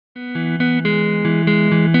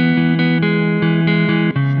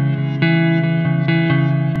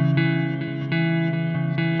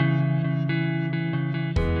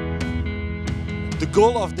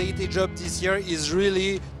goal of DataJob this year is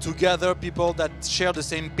really to gather people that share the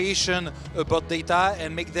same passion about data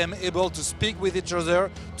and make them able to speak with each other,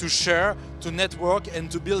 to share, to network, and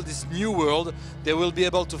to build this new world. They will be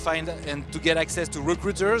able to find and to get access to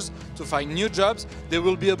recruiters, to find new jobs. They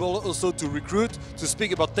will be able also to recruit, to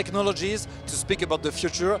speak about technologies, to speak about the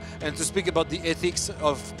future, and to speak about the ethics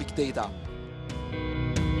of big data.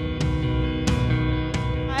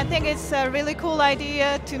 I think it's a really cool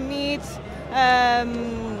idea to meet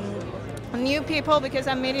new people, because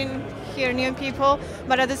I'm meeting here new people,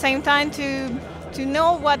 but at the same time to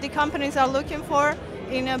know what the companies are looking for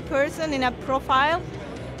in a person, in a profile,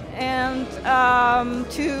 and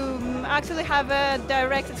to actually have a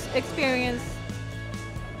direct experience.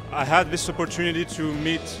 I had this opportunity to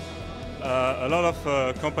meet a lot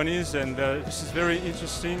of companies, and this is very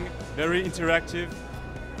interesting, very interactive.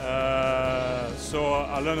 So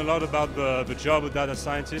I learned a lot about the job of data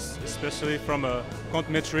scientists, especially from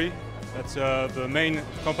Métiers. That's the main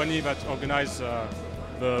company that organized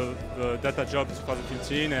the DataJob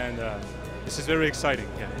 2015, and this is very exciting.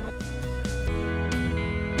 Yeah.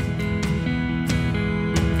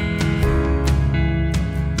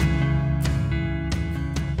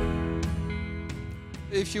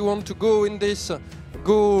 If you want to go in this,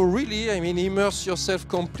 go really, I mean, immerse yourself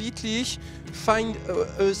completely, find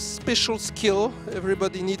a special skill.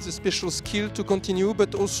 Everybody needs a special skill to continue,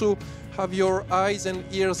 but also have your eyes and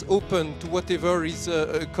ears open to whatever is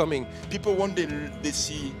coming. People, when they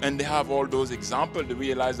see and they have all those examples, they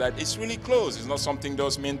realize that it's really close. It's not something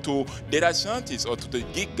that's meant to data scientists or to the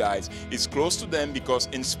geek guys. It's close to them because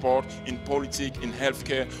in sport, in politics, in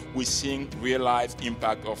healthcare, we're seeing real-life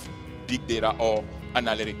impact of big data or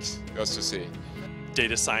analytics, just to say.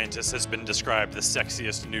 Data scientist has been described the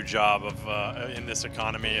sexiest new job in this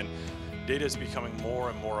economy, and data is becoming more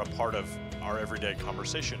and more a part of our everyday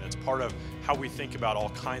conversation. It's part of how we think about all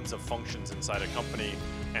kinds of functions inside a company,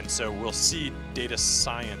 and so we'll see data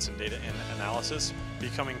science and data analysis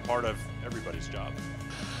becoming part of everybody's job.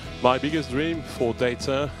 My biggest dream for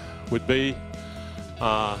data would be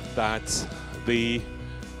that the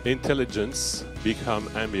intelligence become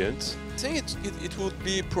ambient. I think it would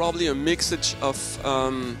be probably a mixage of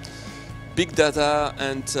big data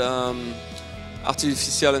and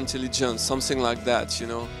artificial intelligence, something like that, you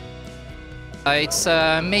know. It's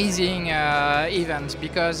an amazing event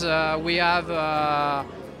because we have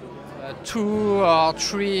 2 or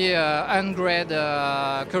 3 undergrad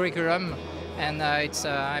curriculum, and it's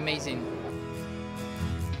amazing.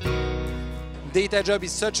 DataJob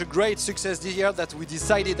is such a great success this year that we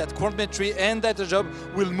decided that Métiers and DataJob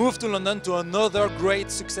will move to London to another great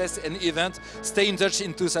success and event. Stay in touch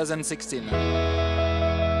in 2016.